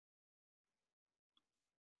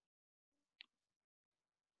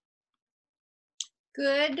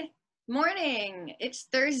Good morning. It's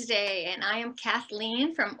Thursday, and I am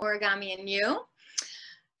Kathleen from Origami and You.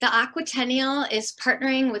 The Aquatennial is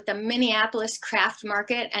partnering with the Minneapolis Craft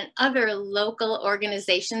Market and other local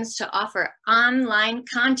organizations to offer online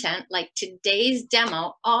content like today's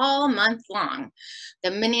demo all month long.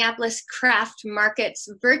 The Minneapolis Craft Market's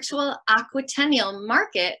virtual Aquatennial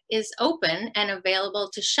Market is open and available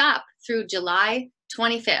to shop through July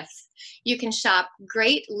 25th. You can shop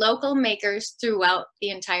great local makers throughout the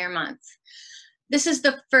entire month. This is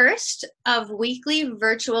the first of weekly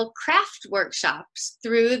virtual craft workshops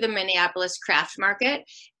through the Minneapolis Craft Market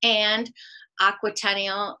and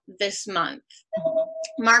Aquatennial this month.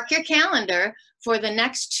 Mark your calendar for the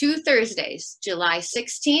next 2 Thursdays, July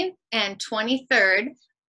 16th and 23rd,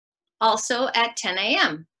 also at 10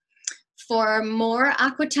 a.m. For more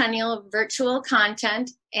Aquatennial virtual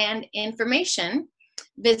content and information,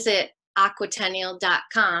 visit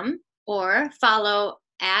aquatennial.com or follow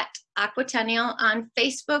at Aquatennial on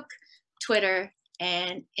Facebook, Twitter,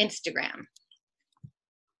 and Instagram.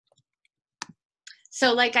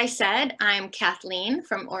 So like I said, I'm Kathleen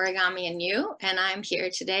from Origami and You, and I'm here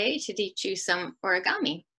today to teach you some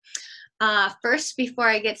origami. First, before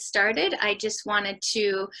I get started, I just wanted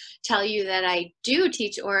to tell you that I do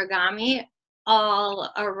teach origami all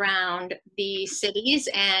around the cities,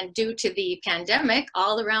 and due to the pandemic,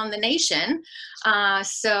 all around the nation.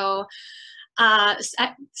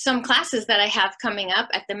 Some classes that I have coming up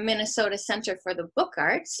at the Minnesota Center for the Book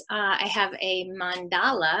Arts. I have a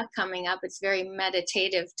mandala coming up. It's very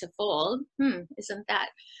meditative to fold. Isn't that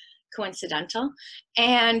coincidental?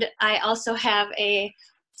 And I also have an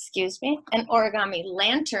origami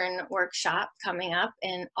lantern workshop coming up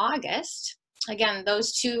in August. Again,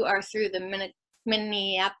 those two are through the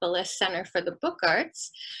Minneapolis Center for the Book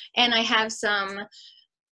Arts. And I have some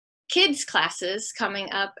kids classes coming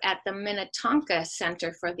up at the Minnetonka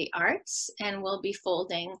Center for the Arts, and we'll be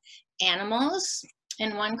folding animals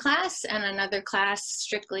in one class and another class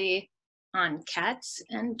strictly on cats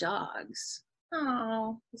and dogs.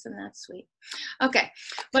 Oh, isn't that sweet? Okay,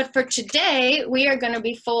 but for today, we are going to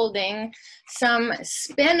be folding some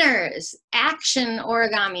spinners. Action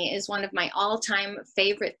origami is one of my all-time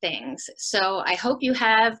favorite things. So I hope you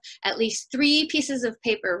have at least 3 pieces of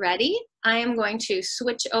paper ready. I am going to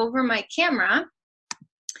switch over my camera.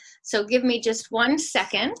 So give me just 1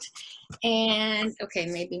 second. And okay,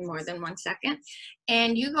 maybe more than 1 second.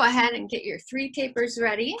 And you go ahead and get your 3 papers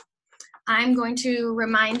ready. I'm going to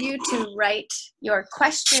remind you to write your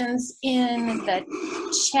questions in the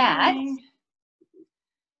chat,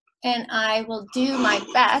 and I will do my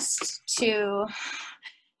best to,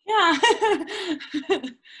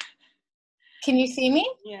 Can you see me?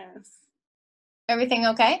 Yes. Everything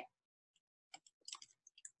okay?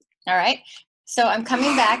 All right, so I'm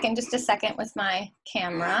coming back in just a second with my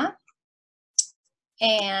camera.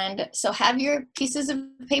 And so have your pieces of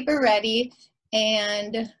paper ready,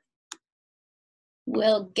 and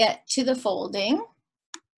we'll get to the folding.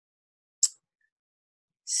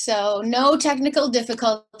 So no technical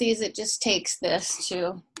difficulties, it just takes this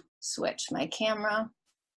to switch my camera.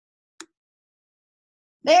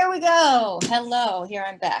 There we go. Hello, here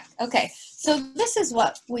I'm back. Okay, so this is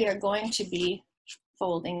what we are going to be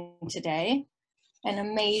folding today. An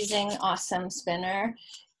amazing, awesome spinner.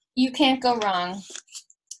 You can't go wrong.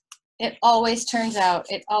 It always turns out,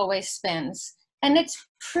 it always spins. And it's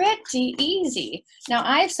pretty easy. Now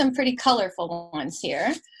I have some pretty colorful ones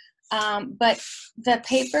here, but the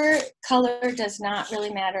paper color does not really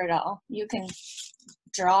matter at all. You can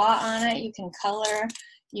draw on it, you can color,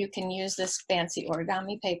 you can use this fancy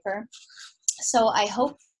origami paper. So I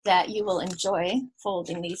hope that you will enjoy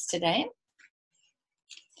folding these today.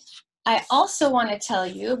 I also want to tell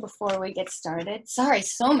you before we get started, sorry,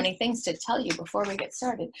 so many things to tell you before we get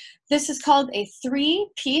started. This is called a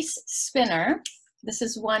 3-piece spinner. This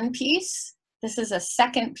is 1 piece, this is a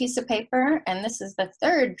 2nd piece of paper, and this is the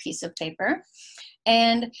 3rd piece of paper.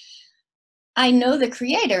 And I know the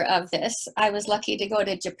creator of this. I was lucky to go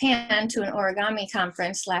to Japan to an origami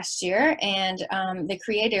conference last year, and the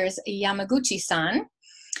creator is Yamaguchi-san.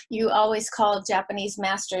 You always call Japanese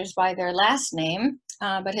masters by their last name,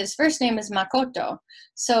 but his first name is Makoto.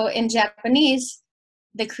 So in Japanese,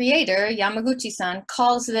 the creator, Yamaguchi-san,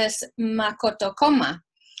 calls this Makoto Koma.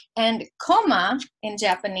 And koma in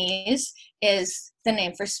Japanese is the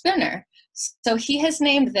name for spinner. So he has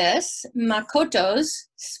named this Makoto's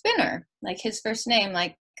spinner, like his first name.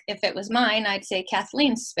 Like if it was mine, I'd say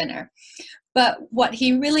Kathleen's spinner. But what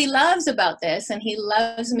he really loves about this, and he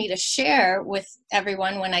loves me to share with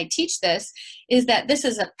everyone when I teach this, is that this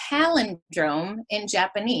is a palindrome in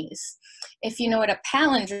Japanese. If you know what a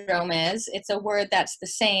palindrome is, it's a word that's the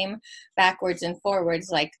same backwards and forwards,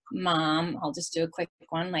 like mom. I'll just do a quick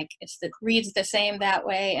one, like reads the same that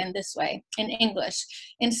way and this way in English.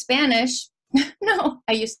 In Spanish, no,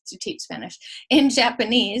 I used to teach Spanish. In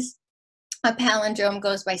Japanese, a palindrome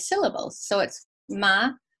goes by syllables. So it's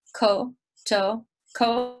ma, ko, to,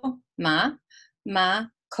 ko, ma,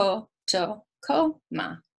 ko, to, ko,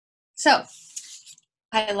 ma. So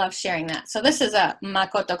I love sharing that. So this is a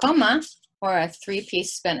makoto koma, or a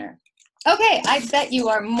 3-piece spinner. Okay, I bet you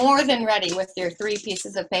are more than ready with your 3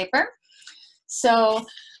 pieces of paper. So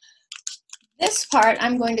this part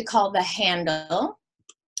I'm going to call the handle.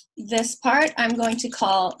 This part I'm going to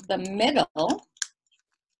call the middle.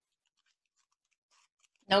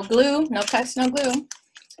 No glue, no cuts, no glue.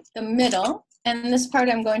 The middle. And this part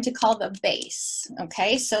I'm going to call the base.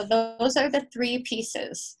 Okay, so those are the 3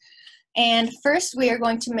 pieces. And first we are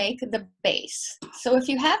going to make the base. So if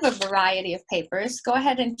you have a variety of papers, go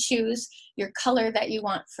ahead and choose your color that you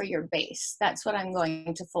want for your base. That's what I'm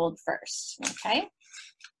going to fold first, okay?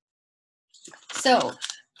 So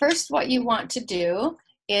first what you want to do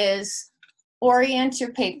is orient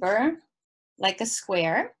your paper like a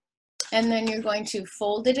square, and then you're going to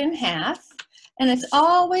fold it in half. And it's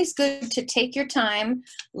always good to take your time,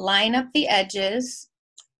 line up the edges,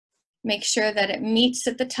 make sure that it meets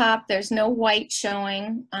at the top. There's no white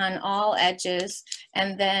showing on all edges.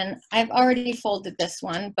 And then I've already folded this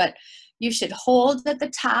one, but you should hold at the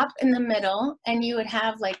top in the middle, and you would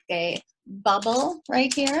have like a bubble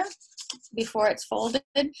right here before it's folded.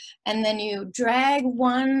 And then you drag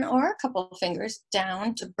one or a couple of fingers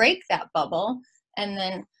down to break that bubble, and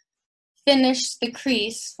then finish the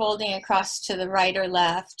crease folding across to the right or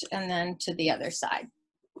left, and then to the other side.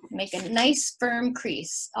 Make a nice firm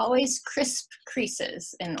crease, always crisp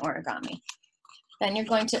creases in origami. Then you're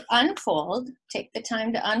going to unfold, take the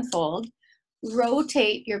time to unfold,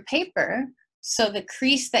 rotate your paper so the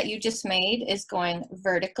crease that you just made is going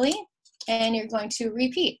vertically, and you're going to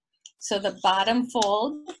repeat. So the bottom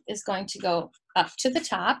fold is going to go up to the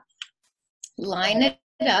top, line it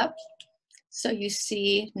up so you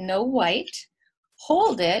see no white,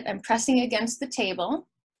 hold it, I'm pressing against the table.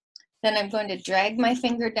 Then I'm going to drag my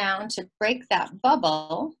finger down to break that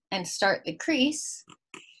bubble and start the crease,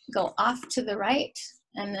 go off to the right,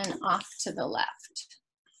 and then off to the left.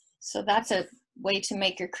 So that's a way to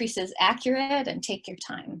make your creases accurate and take your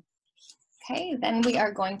time. Okay, then we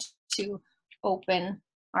are going to open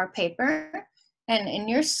our paper, and in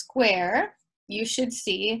your square, you should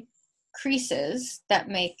see creases that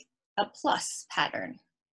make a plus pattern.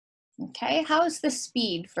 Okay, how's the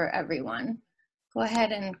speed for everyone? Go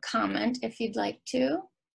ahead and comment if you'd like to.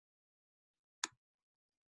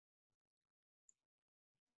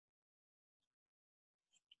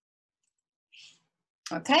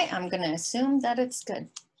 Okay, I'm going to assume that it's good.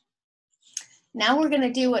 Now we're going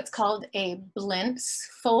to do what's called a blintz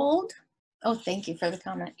fold. Oh, thank you for the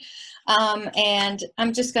comment. And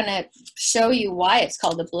I'm just going to show you why it's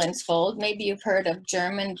called a blintz fold. Maybe you've heard of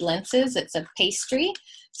German blintzes. It's a pastry.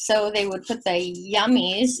 So they would put the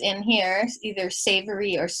yummies in here, either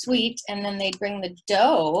savory or sweet, and then they'd bring the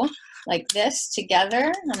dough like this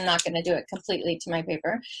together. I'm not going to do it completely to my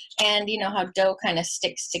paper. And you know how dough kind of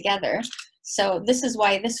sticks together. So this is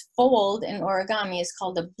why this fold in origami is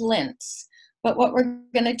called a blintz. But what we're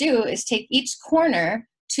going to do is take each corner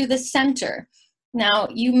to the center. Now,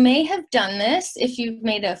 you may have done this if you've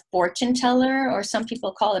made a fortune teller, or some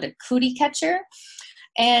people call it a cootie catcher.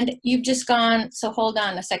 And you've just gone, so hold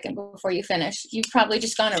on a second before you finish. You've probably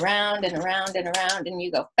just gone around and around and around, and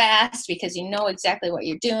you go fast because you know exactly what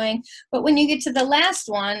you're doing. But when you get to the last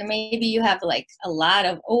one, maybe you have like a lot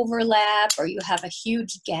of overlap, or you have a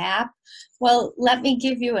huge gap. Well, let me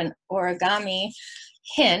give you an origami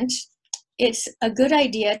hint. It's a good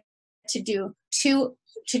idea to do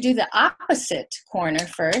the opposite corner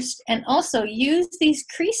first, and also use these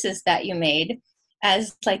creases that you made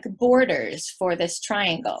as like borders for this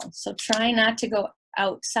triangle. So try not to go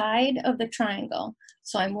outside of the triangle.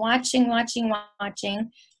 So I'm watching,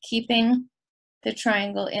 keeping the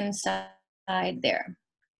triangle inside there.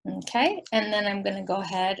 Okay, and then I'm gonna go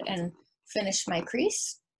ahead and finish my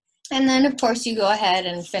crease. And then of course you go ahead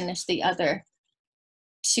and finish the other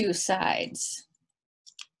 2 sides.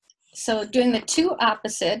 So doing the 2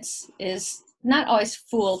 opposites is not always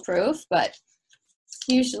foolproof, but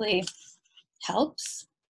usually helps.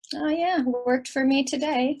 Oh yeah, worked for me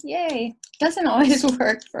today. Yay. Doesn't always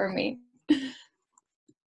work for me.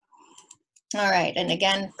 All right, and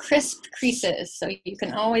again, crisp creases. So you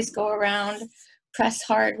can always go around, press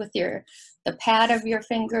hard with the pad of your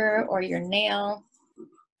finger or your nail,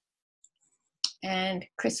 and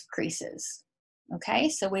crisp creases. Okay,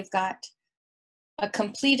 so we've got a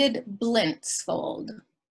completed blintz fold.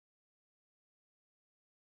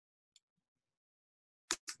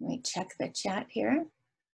 Let me check the chat here.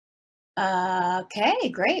 Okay,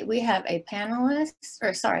 great. We have a panelist,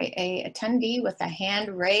 or sorry, a attendee with a hand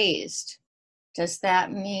raised. Does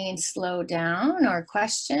that mean slow down or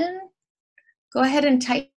question? Go ahead and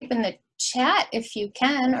type in the chat if you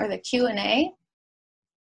can, or the Q&A.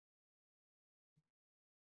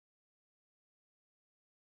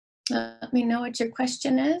 Let me know what your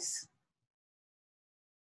question is.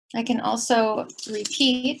 I can also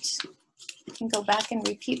repeat. I can go back and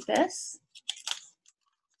repeat this.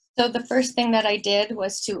 So the first thing that I did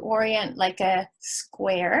was to orient like a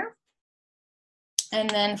square and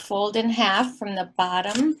then fold in half from the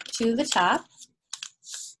bottom to the top.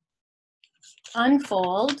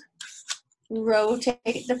 Unfold,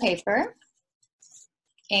 rotate the paper,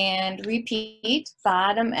 and repeat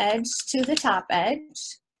bottom edge to the top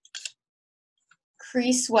edge.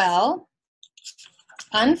 Crease well,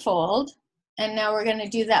 unfold, and now we're going to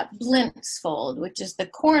do that blintz fold, which is the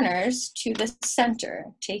corners to the center,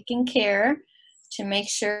 taking care to make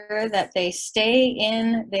sure that they stay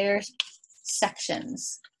in their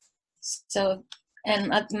sections. So,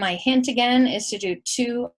 and my hint again is to do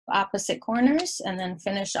 2 opposite corners and then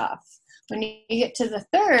finish off. When you get to the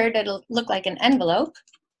third, it'll look like an envelope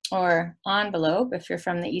or envelope if you're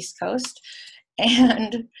from the East Coast,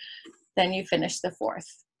 and then you finish the 4th.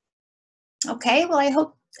 Okay, well, I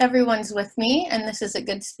hope everyone's with me and this is a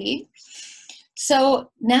good speed.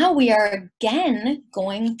 So now we are again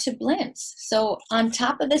going to blintz. So on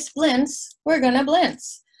top of this blintz, we're gonna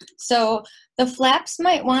blintz. So the flaps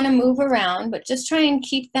might want to move around, but just try and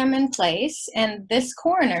keep them in place. And this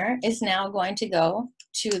corner is now going to go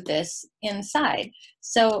to this inside.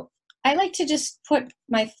 So I like to just put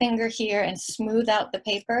my finger here and smooth out the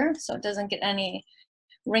paper so it doesn't get any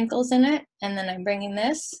wrinkles in it. And then I'm bringing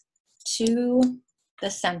this to the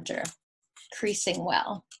center, creasing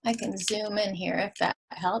well. I can zoom in here if that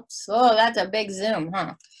helps. Oh, that's a big zoom,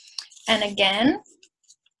 huh? And again,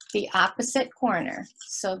 the opposite corner.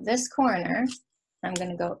 So this corner, I'm going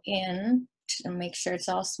to go in to make sure it's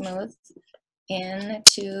all smooth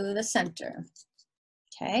into the center.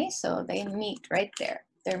 Okay, so they meet right there.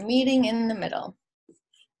 They're meeting in the middle.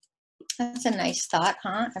 That's a nice thought,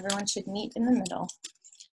 huh? Everyone should meet in the middle.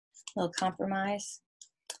 A little compromise.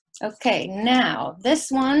 Okay, now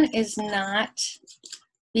this one is not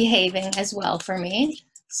behaving as well for me.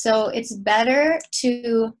 So it's better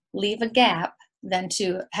to leave a gap than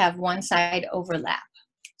to have one side overlap.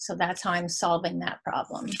 So that's how I'm solving that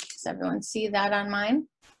problem. Does everyone see that on mine?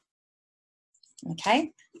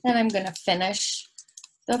 Okay, then I'm going to finish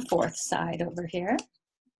the 4th side over here.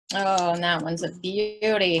 Oh, and that one's a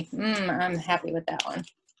beauty. I'm happy with that one.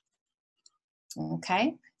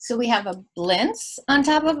 Okay, so we have a blintz on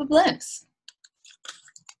top of a blintz.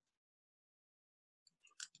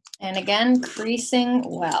 And again, creasing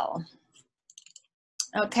well.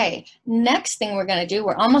 Okay, next thing we're going to do,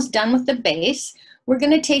 we're almost done with the base. We're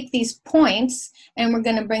going to take these points and we're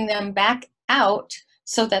going to bring them back out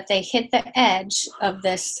so that they hit the edge of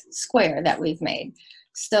this square that we've made.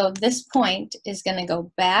 So this point is going to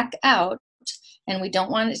go back out, and we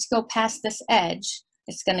don't want it to go past this edge.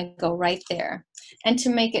 It's going to go right there. And to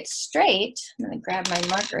make it straight, I'm going to grab my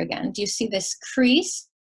marker again. Do you see this crease?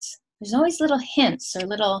 There's always little hints or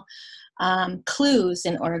little clues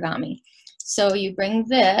in origami. So you bring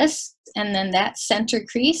this, and then that center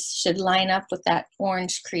crease should line up with that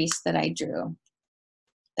orange crease that I drew,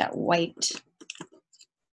 that white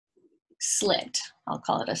slit. I'll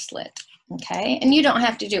call it a slit. Okay, and you don't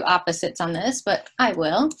have to do opposites on this, but I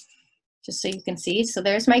will, just so you can see. So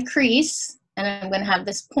there's my crease, and I'm going to have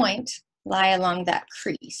this point lie along that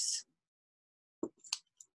crease.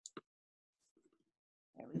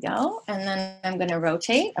 There we go, and then I'm going to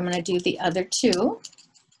rotate. I'm going to do the other 2.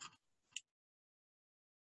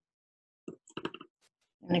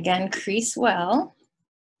 And again, crease well.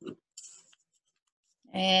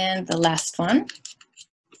 And the last one.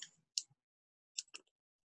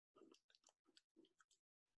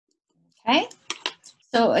 Okay,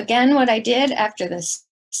 so again, what I did after the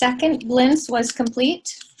second blintz was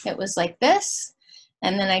complete, it was like this.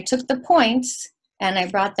 And then I took the points and I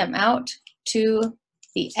brought them out to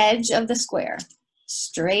the edge of the square,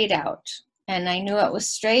 straight out. And I knew it was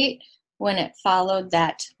straight when it followed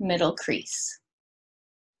that middle crease.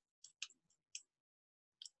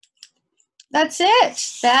 That's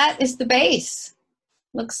it. That is the base.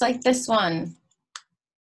 Looks like this one.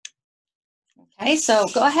 Okay, so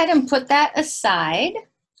go ahead and put that aside.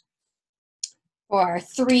 For our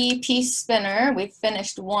 3-piece spinner, we've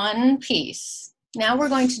finished 1 piece. Now we're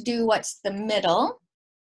going to do what's the middle.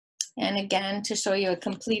 And again, to show you a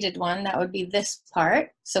completed one, that would be this part.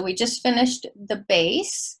 So we just finished the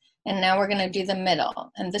base, and now we're going to do the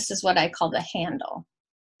middle. And this is what I call the handle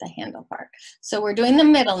part. So we're doing the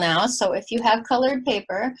middle now. So if you have colored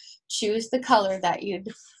paper, choose the color that you'd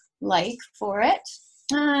like for it.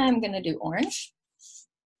 I'm going to do orange.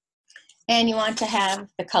 And you want to have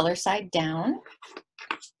the color side down.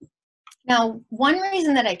 Now, one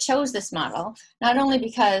reason that I chose this model, not only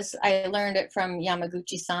because I learned it from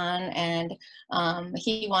Yamaguchi-san, and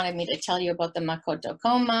he wanted me to tell you about the Makoto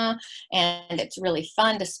Koma, and it's really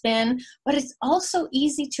fun to spin, but it's also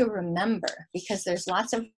easy to remember because there's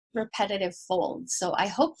lots of repetitive folds. So I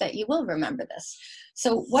hope that you will remember this.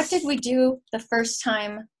 So what did we do the first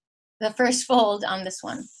time, the first fold on this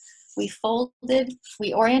one?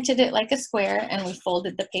 We oriented it like a square, and we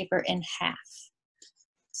folded the paper in half.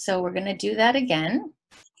 So we're going to do that again,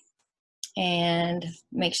 and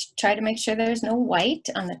try to make sure there's no white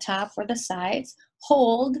on the top or the sides.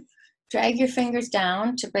 Hold, drag your fingers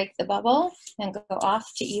down to break the bubble, and go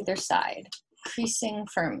off to either side, creasing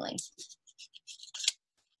firmly.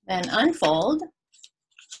 Then unfold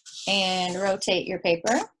and rotate your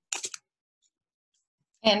paper,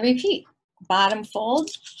 and repeat. Bottom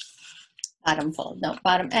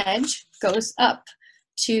edge goes up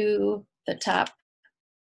to the top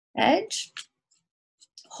edge.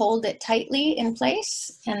 Hold it tightly in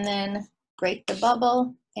place, and then break the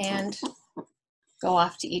bubble and go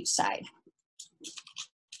off to each side.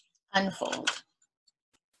 Unfold.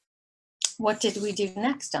 What did we do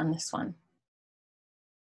next on this one?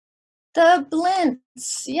 The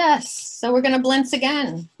blintz, yes. So we're going to blintz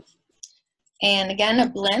again. And again, a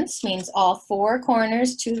blintz means all 4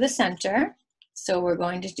 corners to the center. So we're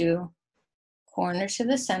going to do corner to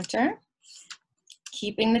the center,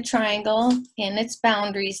 keeping the triangle in its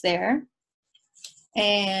boundaries there.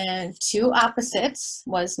 And 2 opposites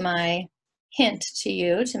was my hint to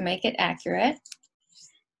you to make it accurate.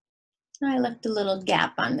 I left a little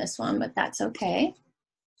gap on this one, but that's okay.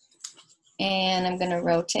 And I'm going to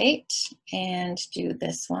rotate and do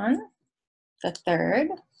this one, the third.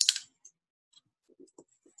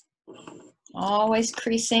 Always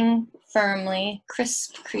creasing firmly,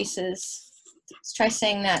 crisp creases. Let's try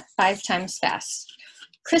saying that 5 times fast.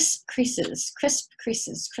 Crisp creases, crisp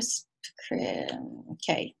creases, crisp.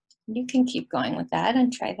 Okay, you can keep going with that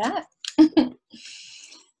and try that.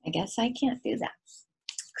 I guess I can't do that.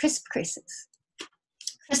 Crisp creases.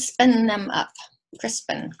 Crispen them up.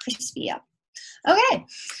 Crispen, crispy up. Okay,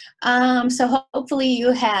 so hopefully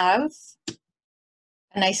you have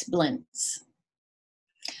a nice blintz.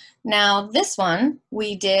 Now this one,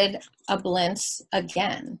 we did a blintz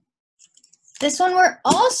again. This one we're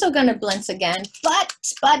also going to blintz again, but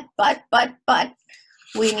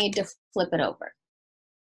we need to flip it over.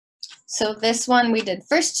 So this one we did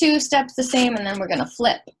first 2 steps the same, and then we're going to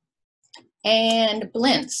flip and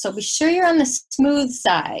blintz. So be sure you're on the smooth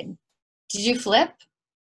side. Did you flip?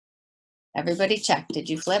 Everybody check. Did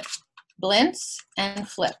you flip? Blintz and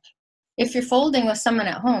flip. If you're folding with someone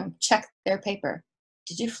at home, check their paper.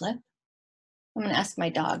 Did you flip? I'm going to ask my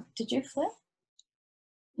dog. Did you flip?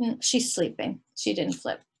 She's sleeping. She didn't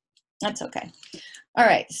flip. That's okay. All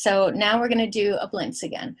right, so now we're going to do a blintz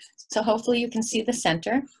again. So hopefully you can see the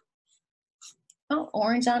center. Oh,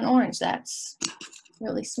 orange on orange. That's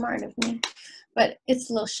really smart of me, but it's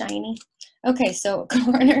a little shiny. Okay, so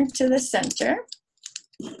corner to the center.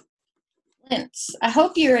 Blintz. I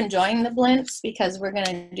hope you're enjoying the blintz because we're going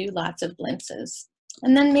to do lots of blintzes.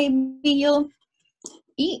 And then maybe you'll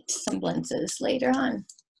eat some blintzes later on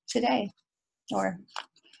today or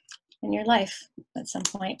in your life at some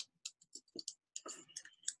point.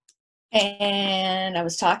 And I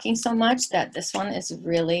was talking so much that this one is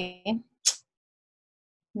really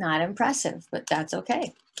not impressive, but that's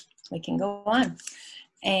okay. We can go on.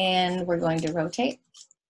 And we're going to rotate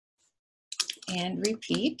and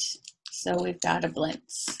repeat. So we've got a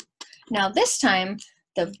blintz. Now this time,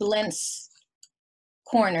 the blintz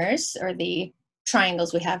corners, or the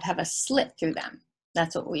triangles we have a slit through them.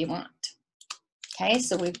 That's what we want. Okay,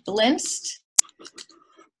 so we've blintzed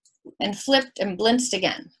and flipped and blintzed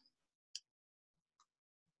again.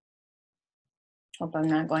 Hope I'm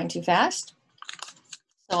not going too fast.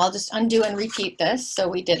 So I'll just undo and repeat this. So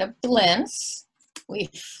we did a blintz, we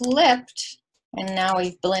flipped, and now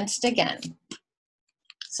we've blintzed again.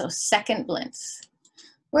 So second blintz.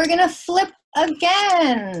 We're gonna flip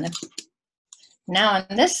again. Now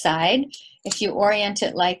on this side, if you orient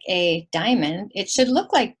it like a diamond, it should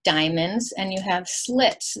look like diamonds, and you have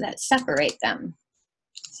slits that separate them.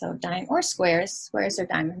 So or squares are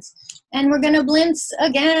diamonds. And we're gonna blintz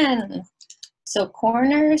again. So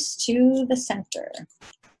corners to the center.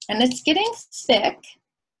 And it's getting thick,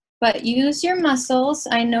 but use your muscles.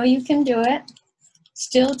 I know you can do it.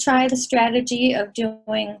 Still try the strategy of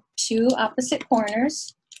doing 2 opposite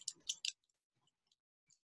corners.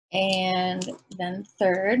 And then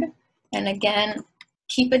third. And again,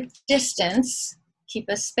 keep a distance, keep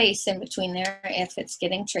a space in between there if it's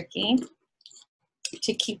getting tricky,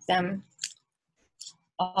 to keep them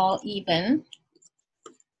all even.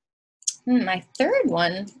 My third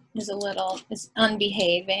one is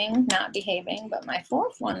unbehaving, not behaving, but my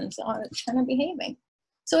fourth one is kind of behaving.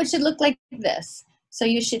 So it should look like this. So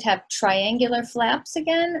you should have triangular flaps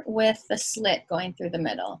again with a slit going through the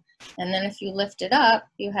middle. And then if you lift it up,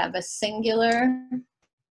 you have a singular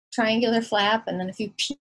triangular flap. And then if you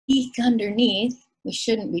peek underneath, we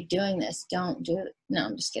shouldn't be doing this. Don't do it. No,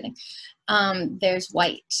 I'm just kidding. There's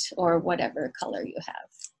white or whatever color you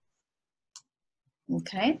have.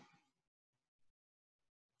 Okay.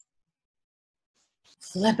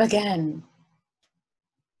 Flip again.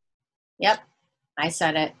 Yep, I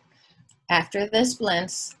said it. After this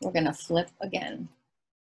blintz, we're gonna flip again.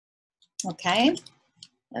 Okay,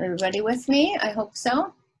 everybody with me? I hope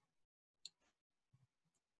so.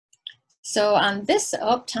 So on this,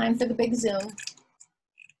 time for the big zoom.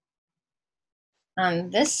 On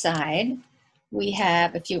this side, we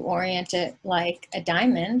have, if you orient it like a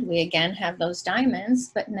diamond, we again have those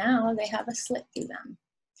diamonds, but now they have a slit through them.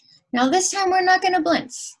 Now this time we're not gonna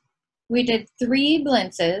blintz. We did 3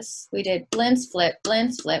 blintzes. We did blintz, flip,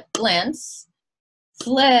 blintz, flip, blintz,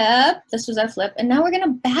 flip. This was our flip. And now we're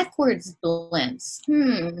gonna backwards blintz.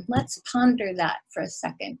 Let's ponder that for a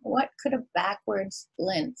second. What could a backwards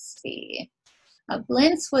blintz be? A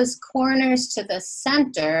blintz was corners to the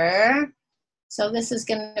center. So this is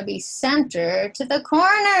gonna be center to the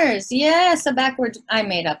corners. Yes, a backwards, I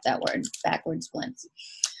made up that word, backwards blintz.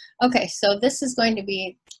 Okay, so this is going to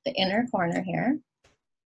be the inner corner here.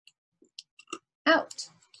 Out,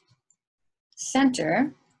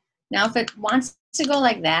 center. Now if it wants to go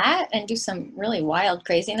like that and do some really wild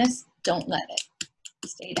craziness, don't let it,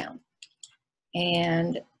 stay down.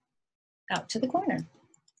 And out to the corner.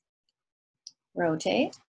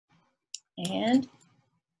 Rotate and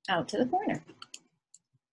out to the corner.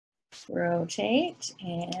 Rotate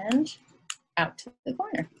and out to the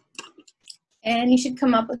corner. And you should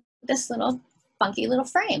come up with this little funky little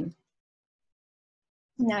frame.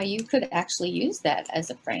 Now you could actually use that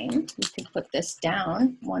as a frame. You could put this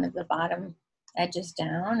down, one of the bottom edges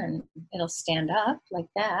down, and it'll stand up like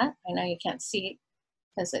that. I know you can't see it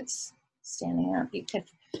because it's standing up. You could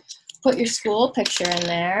put your school picture in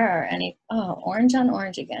there, or any, oh, orange on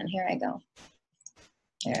orange again. Here I go.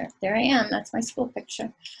 There I am. That's my school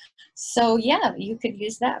picture. So yeah, you could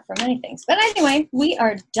use that for many things. But anyway, we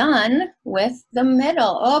are done with the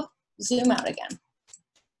middle. Oh, zoom out again.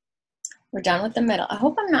 We're done with the middle. I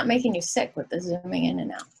hope I'm not making you sick with the zooming in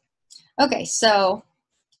and out. Okay, so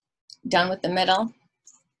done with the middle,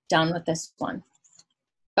 done with this one.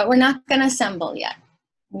 But we're not gonna assemble yet.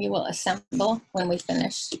 We will assemble when we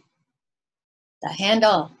finish the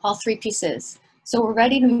handle, all 3 pieces. So we're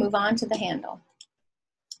ready to move on to the handle.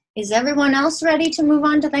 Is everyone else ready to move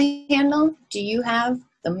on to the handle? Do you have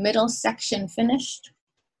the middle section finished?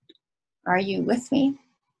 Are you with me?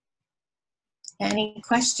 Any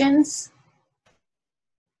questions?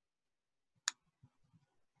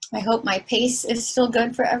 I hope my pace is still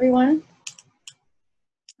good for everyone.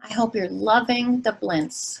 I hope you're loving the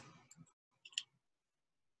blintz.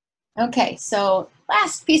 Okay, so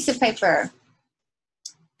last piece of paper.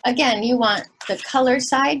 Again, you want the color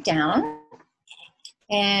side down,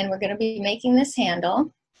 and we're going to be making this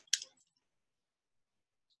handle.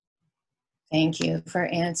 Thank you for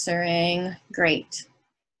answering. Great.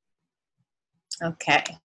 Okay,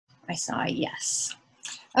 I saw a yes.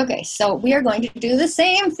 Okay, so we are going to do the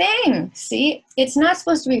same thing. See, it's not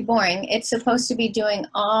supposed to be boring. It's supposed to be doing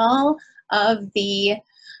all of the,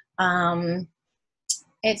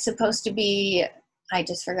 it's supposed to be, I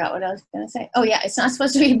just forgot what I was gonna say. Oh yeah, it's not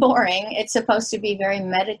supposed to be boring. It's supposed to be very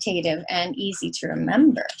meditative and easy to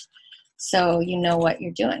remember. So you know what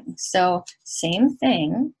you're doing. So same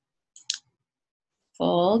thing,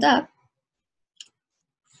 fold up,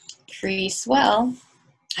 crease well.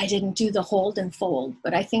 I didn't do the hold and fold,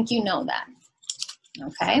 but I think you know that.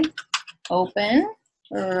 Okay, open,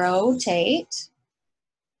 rotate,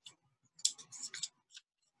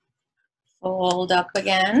 fold up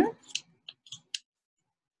again,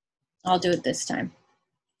 I'll do it this time.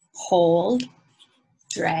 Hold,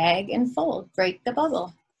 drag, and fold. Break the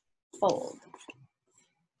bubble. Fold.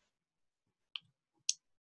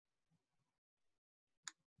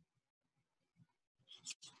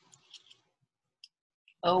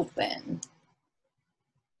 Open.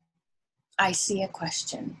 I see a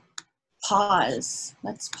question. Pause.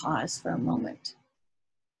 Let's pause for a moment.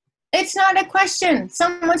 It's not a question.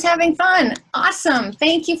 Someone's having fun. Awesome.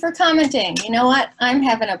 Thank you for commenting. You know what? I'm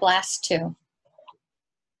having a blast too.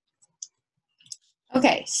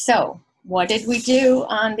 Okay, so what did we do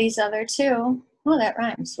on these other two? Oh, that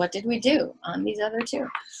rhymes. What did we do on these other two?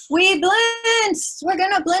 We blinched. We're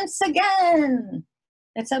going to blintz again.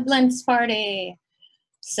 It's a blintz party.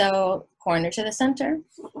 So corner to the center.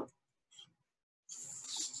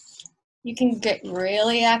 You can get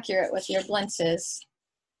really accurate with your blintzes.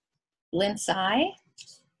 Blintz eye.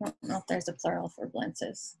 I don't know if there's a plural for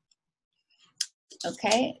blintzes.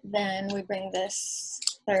 Okay, then we bring this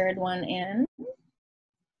third one in.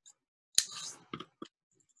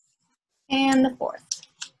 And the fourth.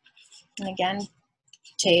 And again,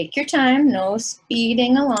 take your time, no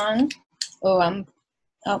speeding along. Oh,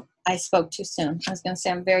 I spoke too soon. I was going to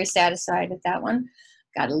say I'm very satisfied with that one.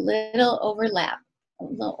 Got a little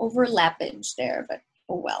overlappage there, but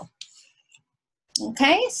oh well.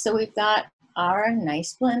 Okay, so we've got our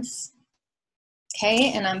nice blintz.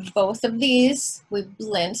 Okay, and on both of these, we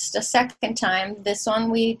blintzed a second time. This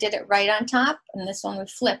one we did it right on top, and this one we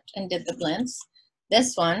flipped and did the blintz.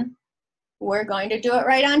 This one, we're going to do it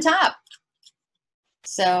right on top.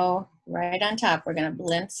 So right on top, we're going to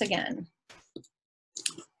blintz again.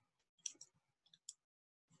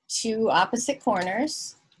 Two opposite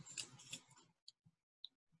corners.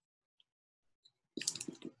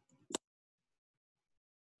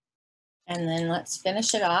 And then let's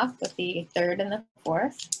finish it off with the third and the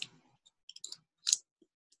fourth.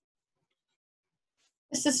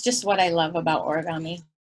 This is just what I love about origami.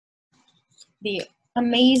 The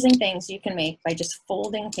amazing things you can make by just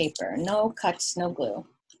folding paper. No cuts, no glue.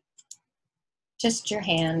 Just your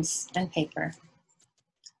hands and paper.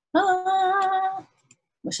 Ah,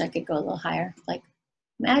 wish I could go a little higher, like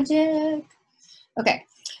magic. Okay,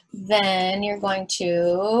 then you're going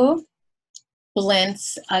to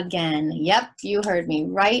blintz again. Yep, you heard me,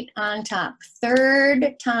 right on top.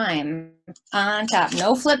 Third time on top.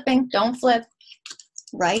 No flipping, don't flip.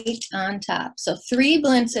 Right on top. So 3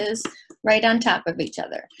 blintzes right on top of each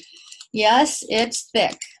other. Yes, it's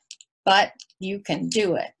thick, but you can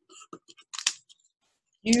do it.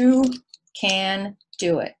 You can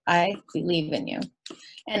do it. I believe in you.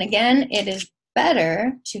 And again, it is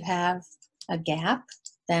better to have a gap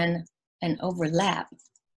than an overlap.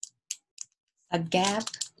 A gap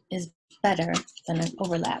is better than an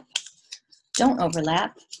overlap. Don't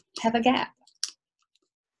overlap, have a gap.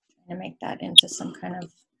 I'm gonna make that into some kind of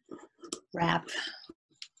wrap,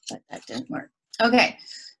 but that didn't work. Okay,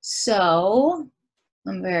 so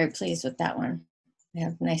I'm very pleased with that one. We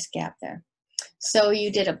have a nice gap there. So you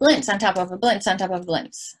did a blintz on top of a blintz on top of a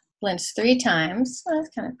blintz. Blintz 3 times. Oh,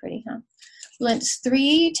 that's kind of pretty, huh? Blintz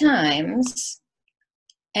 3 times.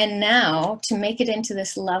 And now to make it into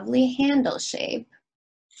this lovely handle shape,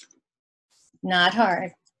 not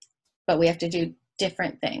hard, but we have to do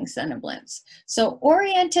different things than a blintz. So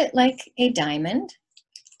orient it like a diamond,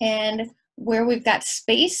 and where we've got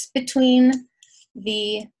space between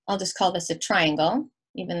the, I'll just call this a triangle,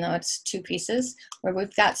 even though it's 2 pieces, where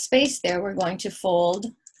we've got space there, we're going to fold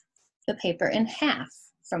the paper in half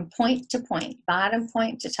from point to point, bottom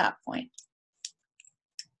point to top point.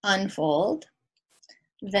 Unfold,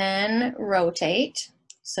 then rotate,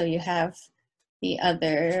 so you have the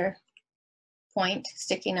other point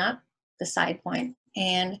sticking up, the side point,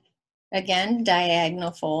 and again,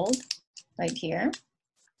 diagonal fold right here.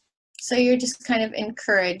 So you're just kind of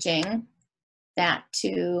encouraging that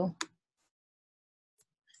to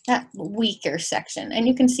that weaker section. And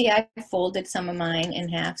you can see I folded some of mine in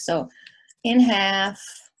half. So in half,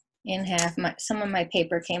 some of my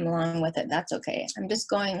paper came along with it. That's okay. I'm just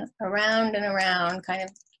going around and around, kind of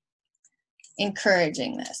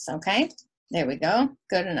encouraging this, okay? There we go,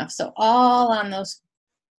 good enough. So all on those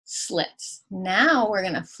slits. Now we're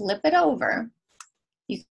gonna flip it over.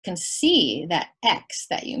 You can see that X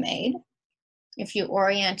that you made if you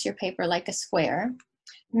orient your paper like a square.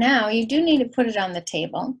 Now you do need to put it on the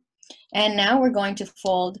table. And now we're going to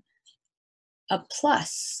fold a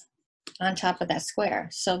plus on top of that square.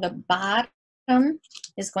 So the bottom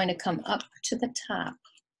is going to come up to the top.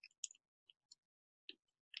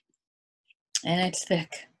 And it's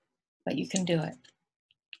thick, but you can do it.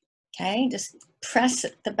 Okay, just press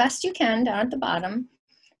it the best you can down at the bottom.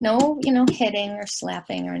 No, hitting or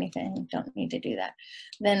slapping or anything. Don't need to do that.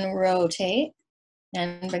 Then rotate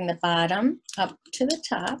and bring the bottom up to the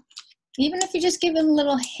top. Even if you just give it a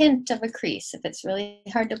little hint of a crease, if it's really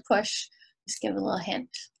hard to push, just give a little hint.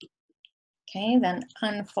 Okay, then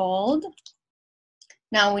unfold.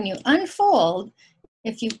 Now when you unfold,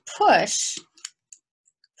 if you push,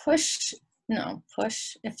 if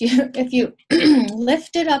you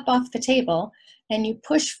lift it up off the table and you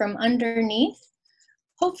push from underneath,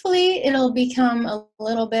 hopefully it'll become a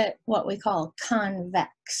little bit what we call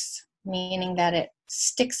convex, meaning that it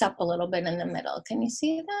sticks up a little bit in the middle. Can you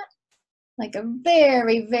see that? Like a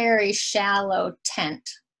very, very shallow tent.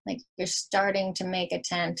 Like you're starting to make a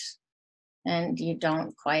tent and you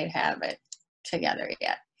don't quite have it together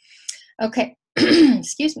yet. Okay,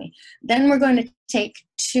 excuse me. Then we're going to take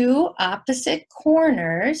two opposite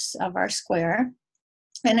corners of our square,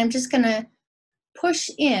 and I'm just going to push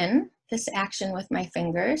in this action with my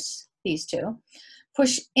fingers, these two.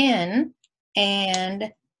 Push in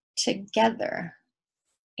and together.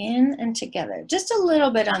 In and together. Just a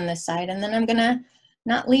little bit on this side, and then I'm going to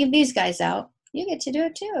not leave these guys out. You get to do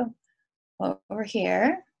it too. Over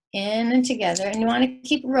here, in and together, and you want to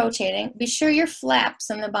keep rotating. Be sure your flaps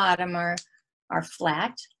on the bottom are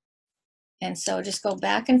flat, and so just go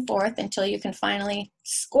back and forth until you can finally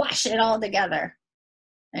squash it all together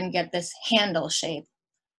and get this handle shape,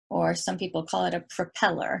 or some people call it a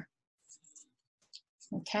propeller.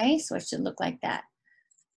 Okay, so it should look like that.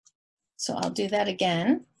 So I'll do that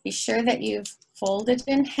again. Be sure that you've folded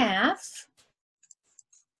in half.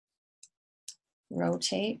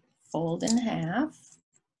 Rotate, fold in half.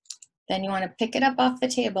 Then you want to pick it up off the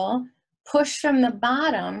table, push from the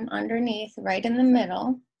bottom underneath, right in the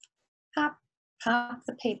middle, pop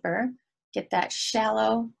the paper, get that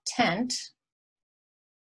shallow tent,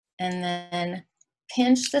 and then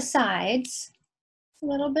pinch the sides a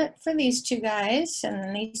little bit for these two guys, and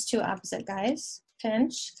then these two opposite guys,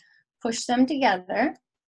 pinch, push them together.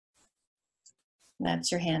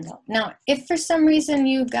 That's your handle. Now, if for some reason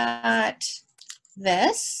you got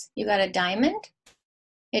this, you got a diamond,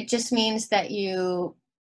 it just means that you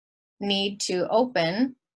need to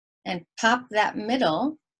open and pop that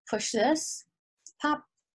middle, push this, pop,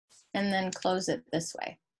 and then close it this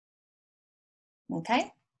way.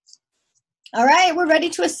 Okay? All right, we're ready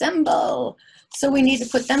to assemble. So we need to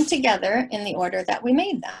put them together in the order that we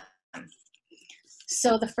made them.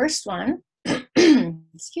 So the first one,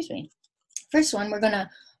 excuse me, first one, we're gonna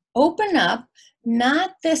open up,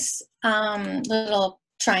 not this little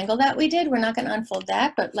triangle that we did, we're not gonna unfold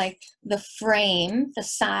that, but like the frame, the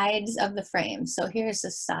sides of the frame. So here's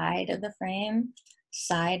the side of the frame,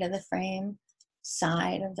 side of the frame,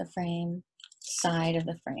 side of the frame, side of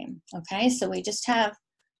the frame. Okay, so we just have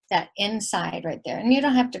that inside right there, and you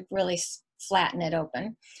don't have to really flatten it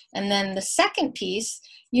open. And then the second piece,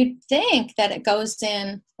 you'd think that it goes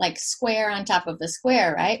in like square on top of the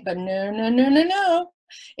square, right? But no, no, no, no, no.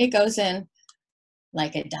 It goes in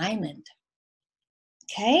like a diamond.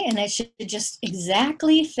 Okay, and it should just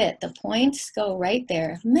exactly fit. The points go right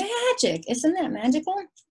there. Magic, isn't that magical?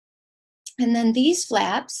 And then these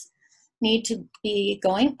flaps need to be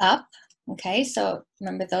going up. Okay, so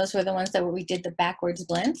remember those were the ones that we did the backwards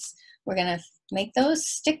blends. We're gonna make those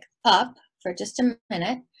stick up for just a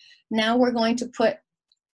minute. Now we're going to put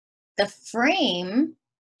the frame,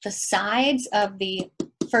 the sides of the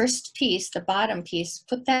first piece, the bottom piece,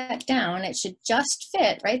 put that down. It should just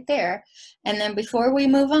fit right there. And then before we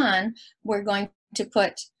move on, we're going to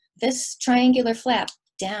put this triangular flap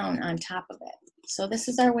down on top of it. So this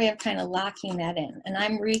is our way of kind of locking that in. And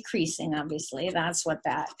I'm recreasing, obviously. That's what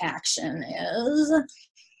that action is.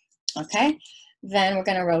 Okay, then we're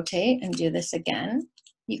going to rotate and do this again.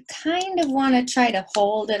 You kind of want to try to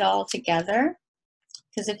hold it all together,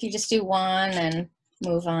 because if you just do one and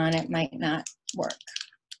move on, it might not work.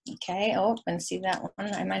 Okay, oh, and see that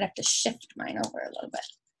one? I might have to shift mine over a little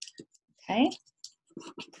bit. Okay,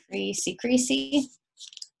 creasy, creasy.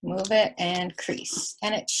 Move it and crease.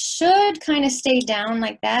 And it should kind of stay down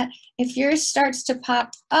like that. If yours starts to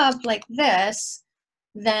pop up like this,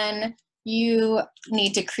 then you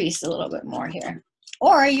need to crease a little bit more here.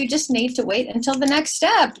 Or you just need to wait until the next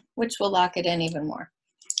step, which will lock it in even more.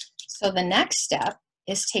 So the next step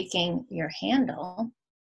is taking your handle,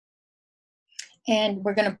 and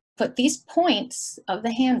we're going to put these points of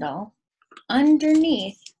the handle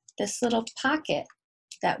underneath this little pocket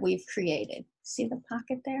that we've created. See the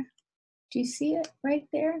pocket there? Do you see it right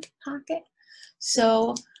there, pocket?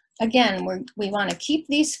 So again, we want to keep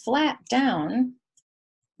these flat down,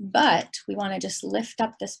 but we want to just lift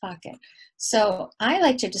up this pocket. So I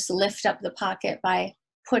like to just lift up the pocket by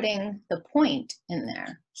putting the point in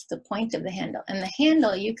there. It's the point of the handle. And the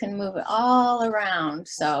handle, you can move it all around,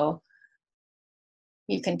 so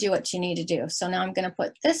you can do what you need to do. So now I'm going to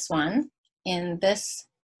put this one in this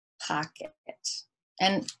pocket.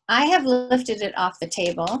 And I have lifted it off the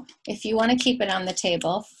table. If you want to keep it on the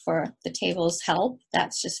table for the table's help,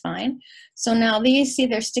 that's just fine. So now these, see,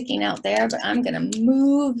 they're sticking out there, but I'm going to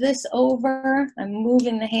move this over. I'm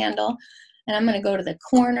moving the handle, and I'm going to go to the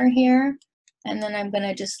corner here, and then I'm going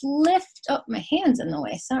to just lift, oh, my hand's in the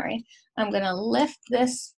way, sorry. I'm going to lift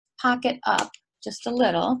this pocket up just a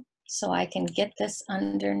little so I can get this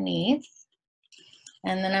underneath.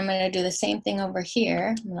 And then I'm going to do the same thing over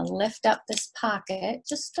here. I'm going to lift up this pocket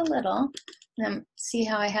just a little. And see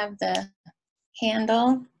how I have the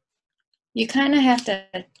handle? You kind of have to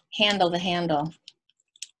handle the handle.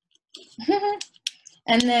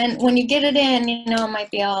 And then when you get it in, you know, it might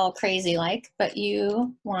be all crazy like, but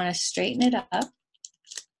you want to straighten it up.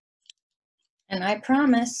 And I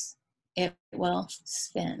promise it will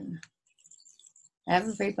spin.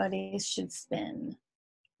 Everybody should spin.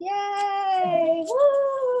 Yay!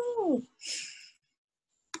 Woo!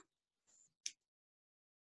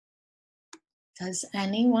 Does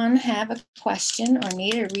anyone have a question or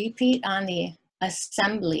need a repeat on the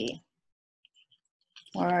assembly?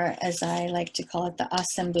 Or as I like to call it, the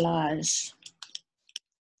assemblage.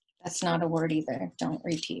 That's not a word either. Don't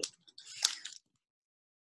repeat.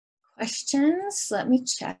 Questions? Let me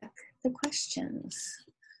check the questions.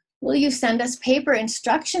 Will you send us paper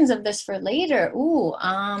instructions of this for later? Ooh,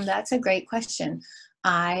 that's a great question.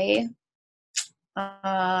 I'm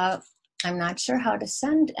not sure how to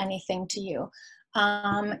send anything to you.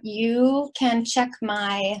 You can check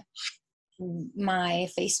my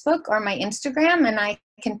Facebook or my Instagram, and I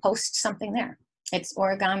can post something there. It's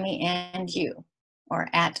Origami and You, or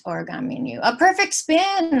at Origami and You. A perfect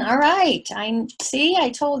spin. All right.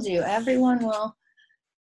 I told you, everyone will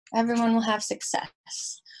have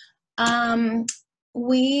success.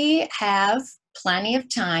 We have plenty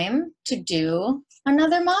of time to do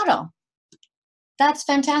another model. That's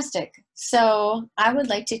fantastic. So I would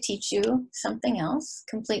like to teach you something else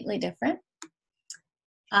completely different,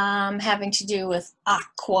 having to do with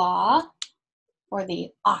aqua, or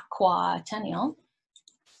the aqua tennial.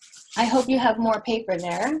 I hope you have more paper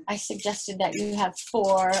there. I suggested that you have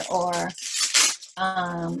 4 or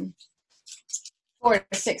 4 to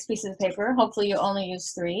 6 pieces of paper. Hopefully you only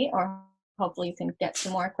use 3, or hopefully you can get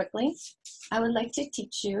some more quickly. I would like to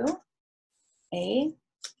teach you a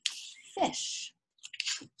fish.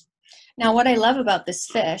 Now, what I love about this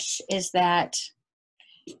fish is that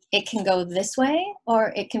it can go this way,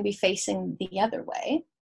 or it can be facing the other way.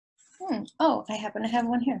 Oh, I happen to have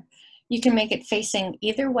one here. You can make it facing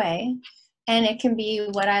either way, and it can be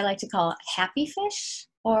what I like to call happy fish,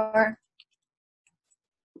 or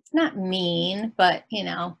not mean, but, you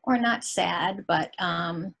know, or not sad, but,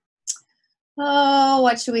 oh,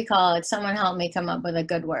 what should we call it? Someone help me come up with a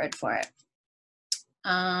good word for it.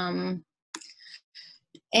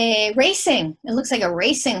 A racing. It looks like a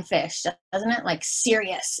racing fish, doesn't it? Like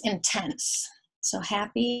serious, intense. So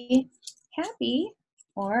happy,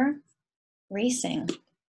 or racing.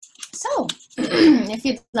 So if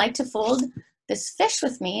you'd like to fold this fish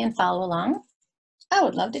with me and follow along, I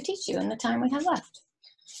would love to teach you in the time we have left.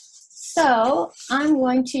 So I'm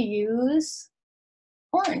going to use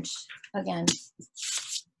orange again.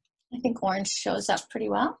 I think orange shows up pretty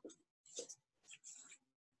well.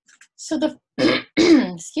 So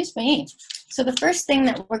excuse me. So the first thing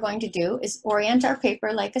that we're going to do is orient our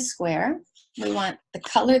paper like a square. We want the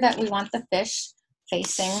color that we want the fish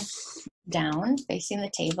facing down, facing the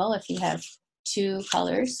table if you have 2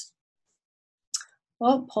 colors.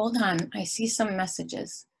 Oh, hold on. I see some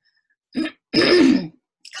messages.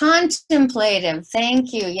 Contemplative.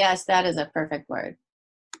 Thank you. Yes, that is a perfect word.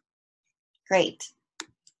 Great.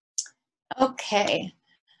 Okay.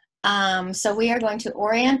 So we are going to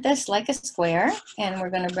orient this like a square, and we're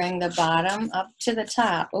going to bring the bottom up to the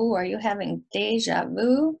top. Oh, are you having deja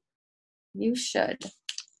vu? You should.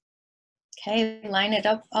 Okay, line it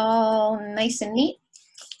up all nice and neat,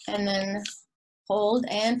 and then hold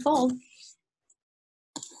and fold.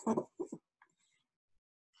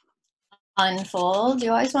 Unfold.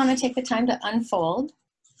 You always want to take the time to unfold,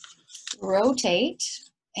 rotate,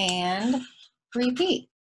 and repeat.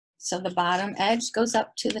 So the bottom edge goes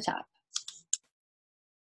up to the top.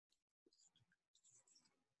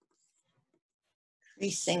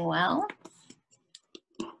 Creasing well.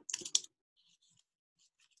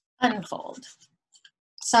 Unfold.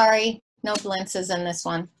 Sorry, no blinces in this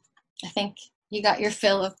one. I think you got your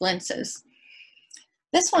fill of blinces.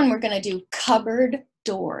 This one we're going to do cupboard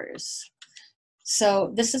doors.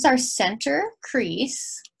 So this is our center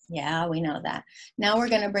crease. Yeah, we know that. Now we're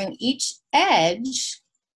going to bring each edge,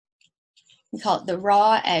 we call it the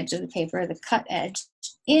raw edge of the paper, the cut edge,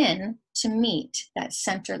 in to meet that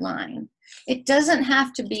center line. It doesn't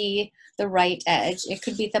have to be the right edge. It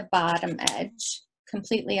could be the bottom edge.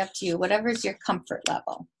 Completely up to you, whatever's your comfort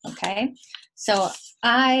level, okay? So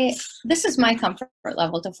this is my comfort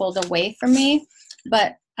level to fold away from me,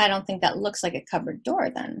 but I don't think that looks like a cupboard door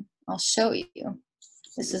then. I'll show you.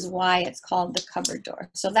 This is why it's called the cupboard door.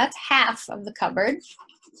 So that's half of the cupboard.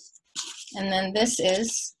 And then this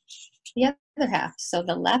is the other half. So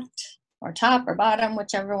the left or top or bottom,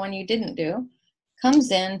 whichever one you didn't do,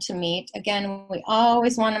 comes in to meet. Again, we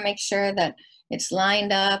always want to make sure that it's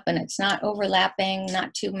lined up and it's not overlapping,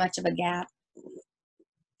 not too much of a gap.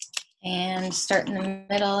 And start in the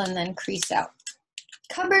middle and then crease out.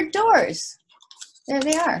 Cupboard doors. There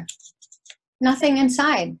they are. Nothing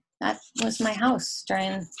inside. That was my house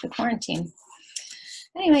during the quarantine.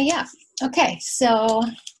 Anyway, yeah. Okay, so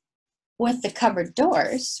with the cupboard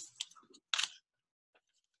doors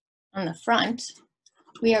on the front,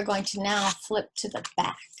 we are going to now flip to the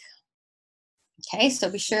back. Okay,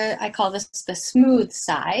 so be sure I call this the smooth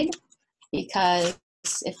side, because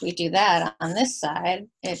if we do that on this side,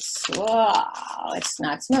 it's, whoa, it's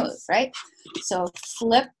not smooth, right? So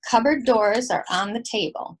flip, cupboard doors are on the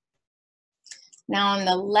table. Now on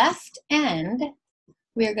the left end,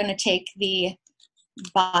 we are going to take the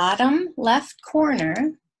bottom left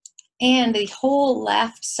corner and the whole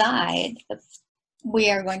left side. We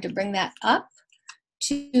are going to bring that up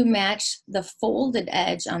to match the folded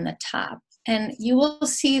edge on the top. And you will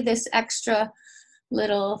see this extra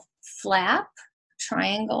little flap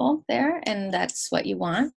triangle there, and that's what you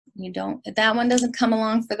want. You don't, that one doesn't come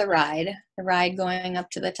along for the ride going up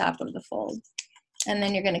to the top of the fold. And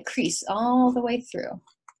then you're going to crease all the way through.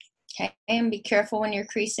 Okay, and be careful when you're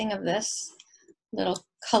creasing of this little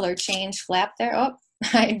color change flap there. Oh,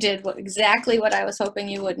 I did exactly what I was hoping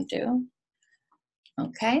you wouldn't do.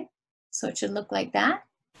 Okay, so it should look like that.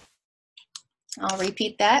 I'll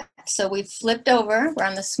repeat that. So we've flipped over, we're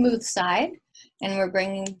on the smooth side, and we're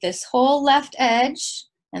bringing this whole left edge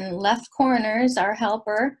and left corners, our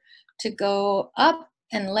helper, to go up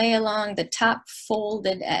and lay along the top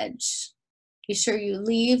folded edge. Be sure you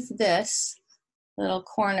leave this little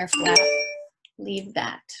corner flap, leave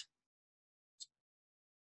that.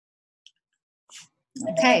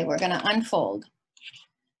 Okay, we're gonna unfold.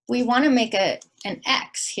 We wanna make an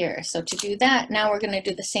X here. So to do that, now we're gonna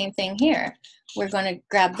do the same thing here. We're gonna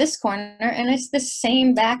grab this corner and it's the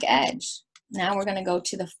same back edge. Now we're gonna go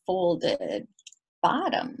to the folded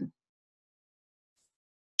bottom.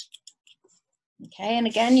 Okay, and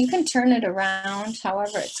again, you can turn it around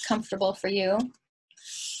however it's comfortable for you.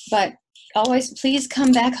 But always, please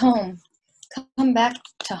come back home. Come back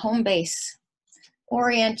to home base.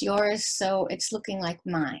 Orient yours so it's looking like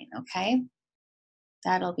mine, okay?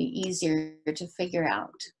 That'll be easier to figure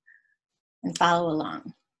out and follow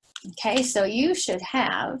along. Okay, so you should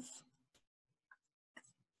have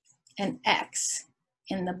an X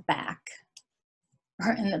in the back,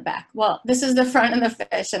 or in the back. Well, this is the front of the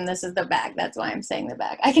fish and this is the back. That's why I'm saying the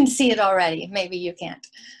back. I can see it already. Maybe you can't.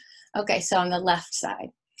 Okay, so on the left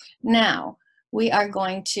side. Now, we are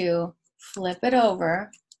going to flip it over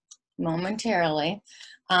momentarily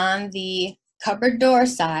on the cupboard door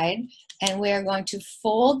side, and we are going to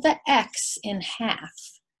fold the X in half.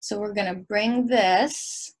 So we're going to bring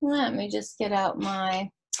this, let me just get out my,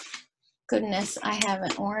 goodness, I have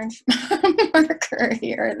an orange marker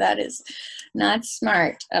here. That is not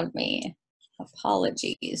smart of me.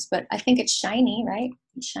 Apologies, but I think it's shiny, right?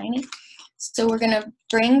 It's shiny. So we're going to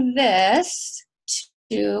bring this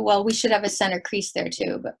to, well, we should have a center crease there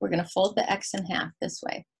too, but we're going to fold the X in half this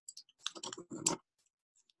way.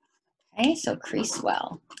 Okay, so crease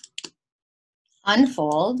well.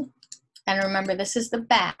 Unfold. And remember, this is the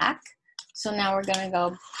back. So now we're going to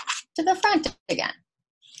go to the front again.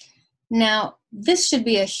 Now, this should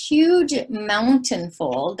be a huge mountain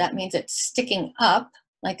fold. That means it's sticking up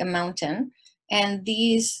like a mountain. And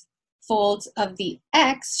these folds of the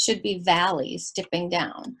X should be valleys dipping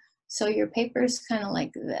down. So your paper is kind of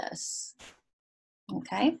like this.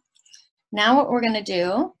 Okay. Now what we're going to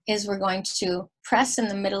do is we're going to press in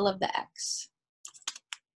the middle of the X.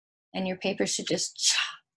 And your paper should just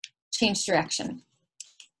change direction.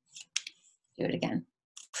 Do it again.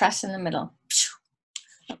 Press in the middle.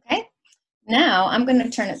 Okay. Now I'm going to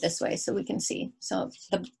turn it this way so we can see. So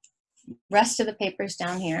the rest of the paper is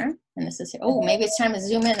down here. And this is here. Oh, maybe it's time to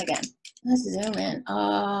zoom in again. Let's zoom in.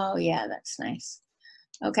 Oh, yeah, that's nice.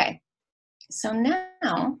 Okay. So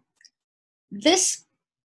now this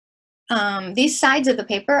these sides of the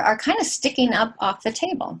paper are kind of sticking up off the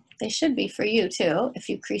table. They should be for you too, if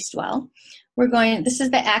you creased well. This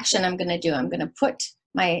is the action I'm gonna do. I'm gonna put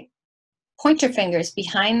my pointer fingers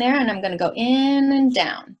behind there and I'm gonna go in and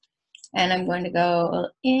down. And I'm going to go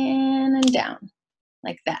in and down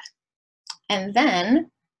like that. And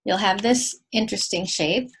then you'll have this interesting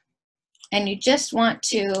shape and you just want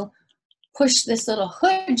to push this little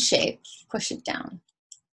hood shape, push it down.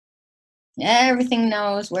 Everything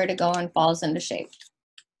knows where to go and falls into shape,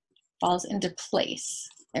 falls into place.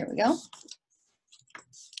 There we go.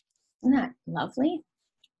 Isn't that lovely?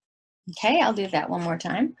 Okay, I'll do that one more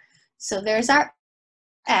time. So there's our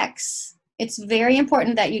X. It's very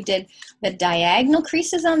important that you did the diagonal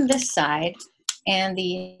creases on this side and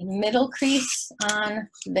the middle crease on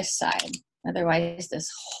this side. Otherwise,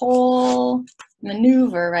 this whole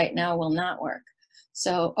maneuver right now will not work.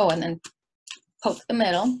 So, oh, and then poke the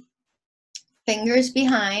middle. Fingers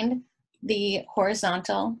behind the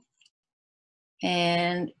horizontal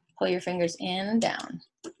and pull your fingers in and down.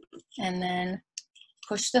 And then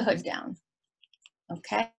push the hood down.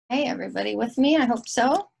 Okay, everybody with me? I hope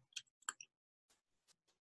so.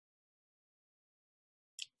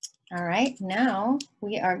 All right, now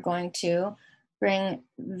we are going to bring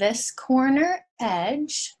this corner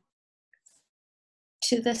edge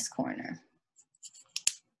to this corner.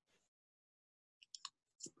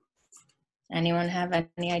 Anyone have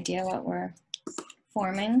any idea what we're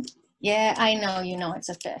forming? Yeah, I know you know it's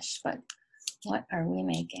a fish, but what are we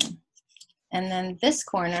making? And then this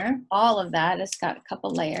corner, all of that has got a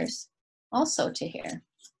couple layers also to here.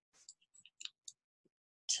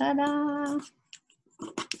 Ta-da!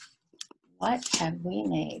 What have we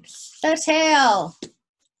made? The tail!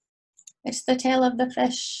 It's the tail of the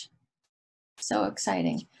fish. So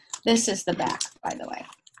exciting. This is the back, by the way.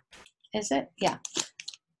 Is it? Yeah.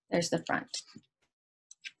 There's the front.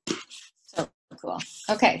 So cool.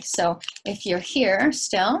 Okay, so if you're here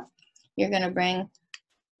still, you're going to bring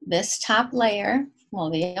this top layer, well,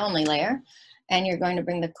 the only layer, and you're going to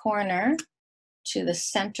bring the corner to the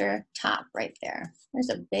center top right there. There's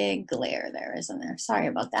a big glare there, isn't there? Sorry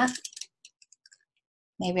about that.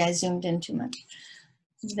 Maybe I zoomed in too much.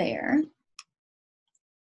 There.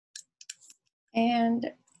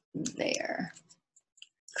 And there.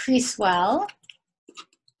 Crease well.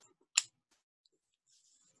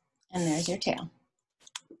 And there's your tail.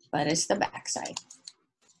 But it's the back side.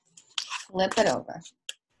 Flip it over.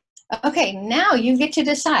 Okay, now you get to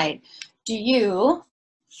decide. Do you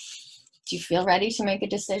feel ready to make a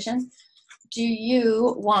decision? Do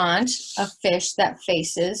you want a fish that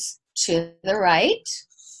faces to the right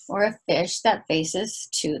or a fish that faces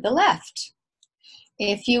to the left?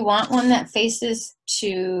 If you want one that faces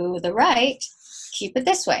to the right, keep it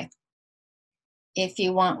this way. If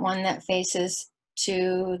you want one that faces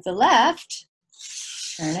to the left,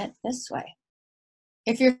 turn it this way.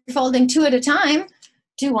 If you're folding two at a time,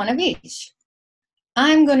 do one of each.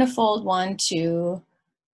 I'm going to fold one to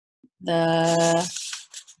the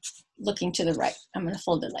looking to the right. I'm going to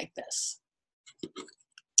fold it like this.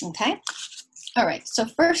 Okay? All right, so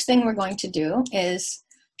first thing we're going to do is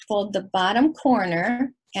fold the bottom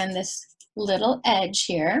corner and this little edge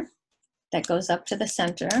here that goes up to the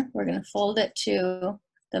center. We're going to fold it to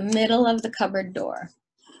the middle of the cupboard door.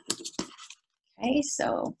 Okay,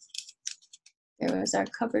 so there was our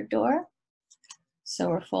cupboard door. So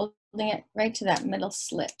we're folding it right to that middle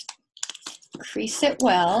slit. Crease it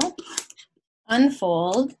well,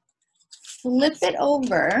 unfold, flip it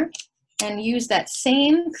over, and use that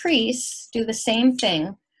same crease, do the same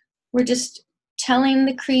thing. We're just telling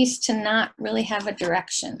the crease to not really have a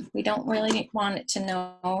direction. We don't really want it to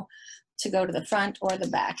know to go to the front or the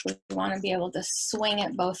back. We want to be able to swing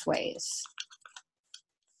it both ways.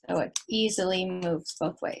 So it easily moves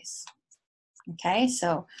both ways. Okay,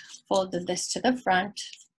 so folded this to the front,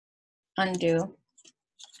 undo,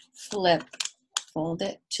 flip, fold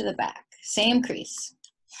it to the back. Same crease.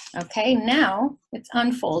 Okay, now it's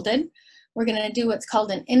unfolded. We're going to do what's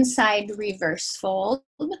called an inside reverse fold.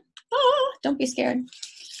 Oh, don't be scared.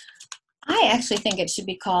 I actually think it should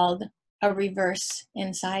be called a reverse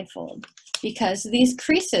inside fold because these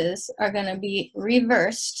creases are going to be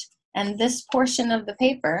reversed and this portion of the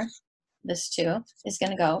paper, this too, is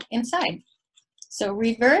going to go inside. So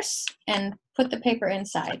reverse and put the paper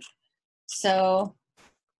inside. So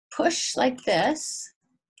push like this.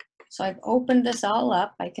 So I've opened this all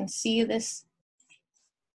up. I can see this.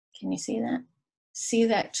 Can you see that? See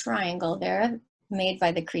that triangle there made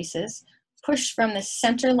by the creases. Push from the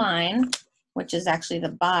center line, which is actually the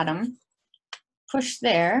bottom. Push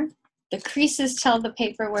there The creases tell the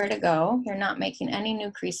paper where to go. You're not making any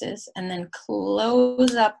new creases. And then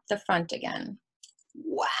close up the front again.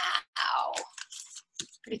 Wow.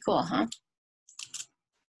 Pretty cool, huh?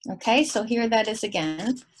 Okay, so here that is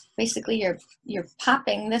again. Basically, you're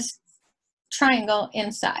popping this triangle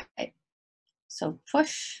inside. So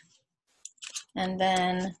push, and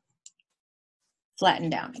then flatten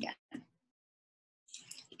down again.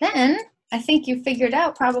 Then, I think you figured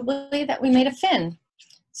out probably that we made a fin.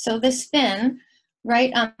 So this fin,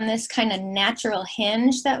 right on this kind of natural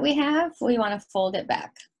hinge that we have, we want to fold it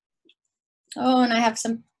back. Oh, and I have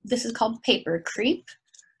some, this is called paper creep.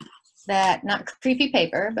 That, not creepy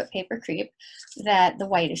paper, but paper creep, that the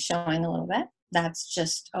white is showing a little bit. That's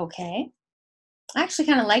just okay. I actually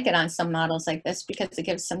kind of like it on some models like this because it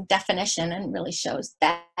gives some definition and really shows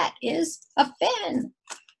that is a fin.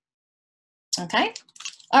 Okay.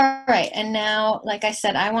 All right. And now, like I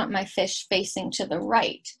said, I want my fish facing to the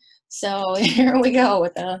right. So here we go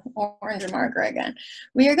with the orange marker again.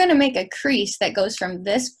 We are going to make a crease that goes from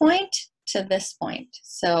this point to this point.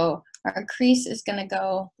 So our crease is going to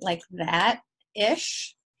go like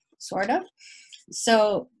that-ish, sort of.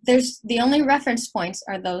 So there's the only reference points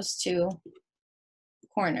are those two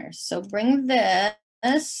corners. So bring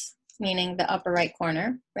this, meaning the upper right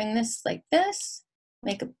corner, bring this like this,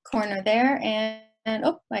 make a corner there, and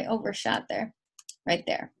oh, I overshot there, right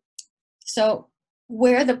there. So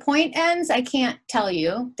where the point ends, I can't tell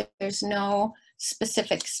you. There's no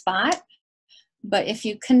specific spot. But if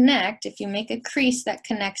you connect, if you make a crease that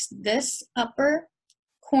connects this upper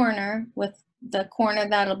corner with the corner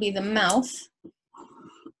that'll be the mouth,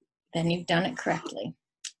 then you've done it correctly.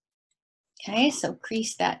 Okay, so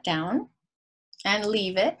crease that down and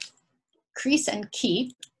leave it. Crease and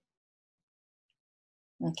keep.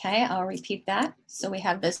 Okay, I'll repeat that. So we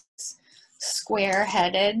have this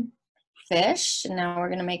square-headed fish, and now we're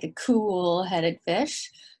going to make a cool-headed fish.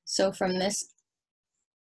 So from this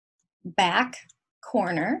back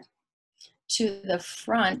corner to the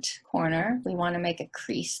front corner, we want to make a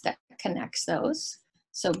crease that connects those.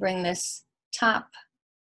 So bring this top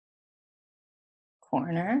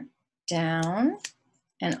corner down,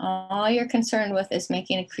 and all you're concerned with is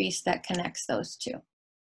making a crease that connects those two.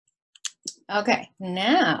 Okay,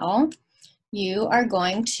 now you are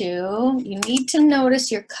going to, you need to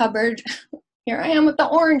notice your cupboard. Here I am with the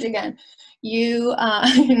orange again. You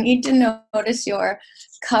need to notice your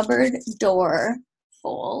cupboard door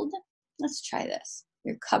fold. Let's try this.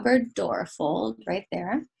 Your cupboard door fold right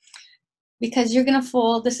there. Because you're going to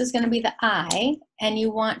fold, this is going to be the eye, and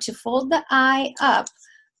you want to fold the eye up,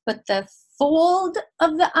 but the fold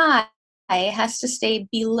of the eye has to stay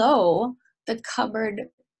below the cupboard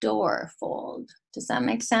door fold. Does that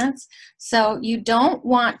make sense? So you don't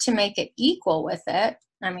want to make it equal with it.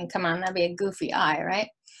 I mean, come on, that'd be a goofy eye, right?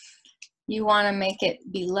 You want to make it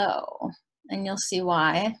below, and you'll see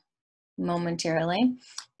why momentarily.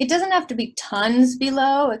 It doesn't have to be tons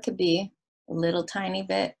below. It could be a little tiny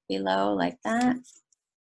bit below like that.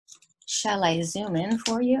 Shall I zoom in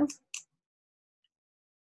for you?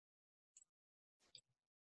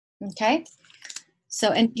 Okay.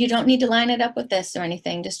 So, and you don't need to line it up with this or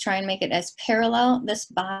anything. Just try and make it as parallel, this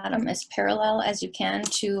bottom as parallel as you can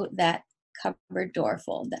to that cupboard door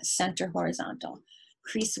fold, that center horizontal.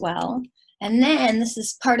 Crease well. And then this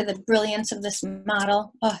is part of the brilliance of this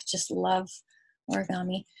model. Oh, just love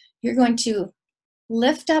origami. You're going to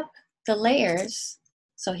lift up the layers.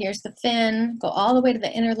 So here's the fin, go all the way to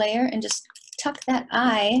the inner layer and just tuck that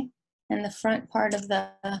eye and the front part of the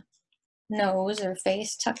nose or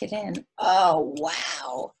face, tuck it in. Oh,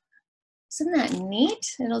 wow. Isn't that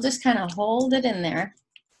neat? It'll just kind of hold it in there.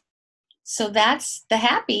 So that's the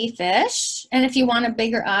happy fish. And if you want a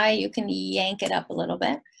bigger eye, you can yank it up a little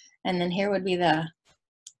bit. And then here would be the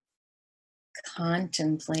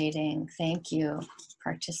contemplating. Thank you,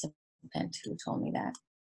 participant who told me that.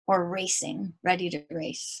 Or racing, ready to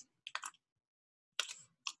race.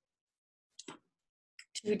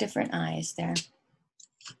 Two different eyes there.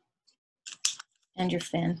 And your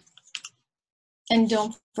fin. And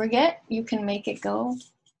don't forget, you can make it go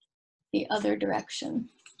the other direction.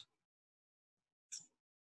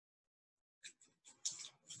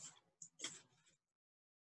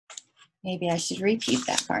 Maybe I should repeat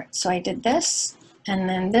that part. So I did this, and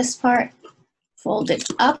then this part folded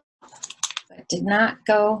up, but did not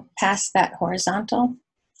go past that horizontal.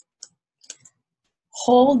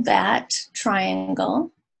 Hold that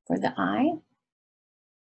triangle for the eye,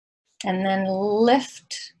 and then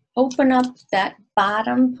lift, open up that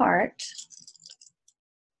bottom part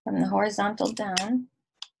from the horizontal down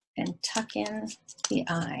and tuck in the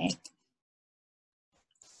eye.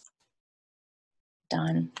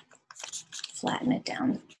 Done. flatten it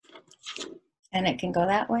down. And it can go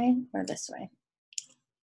that way or this way.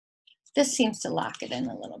 This seems to lock it in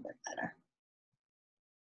a little bit better.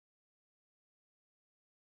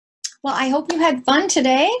 Well, I hope you had fun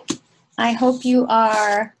today. I hope you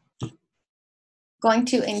are going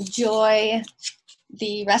to enjoy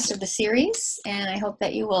the rest of the series, and I hope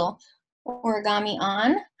that you will origami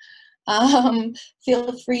on.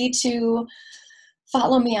 Feel free to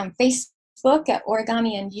follow me on Facebook at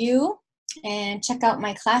Origami and You, and check out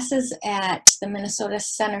my classes at the Minnesota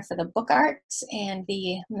Center for the Book Arts and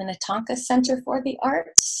the Minnetonka Center for the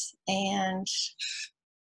Arts. And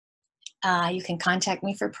you can contact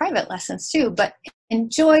me for private lessons too, but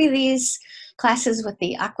enjoy these classes with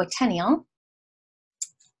the Aquatennial.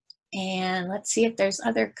 And let's see if there's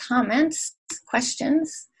other comments,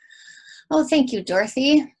 questions. Oh, thank you,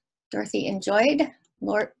 Dorothy. Dorothy enjoyed.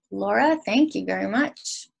 Laura, thank you very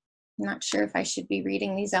much. I'm not sure if I should be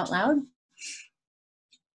reading these out loud.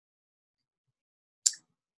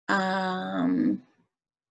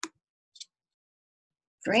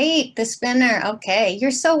 Great, the spinner. Okay,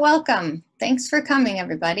 you're so welcome. Thanks for coming,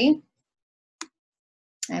 everybody.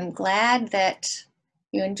 I'm glad that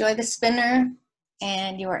you enjoy the spinner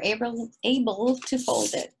and you are able to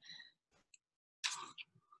fold it.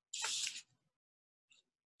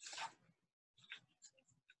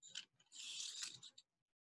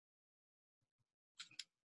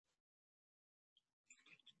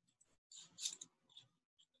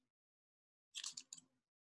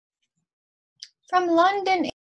 From London,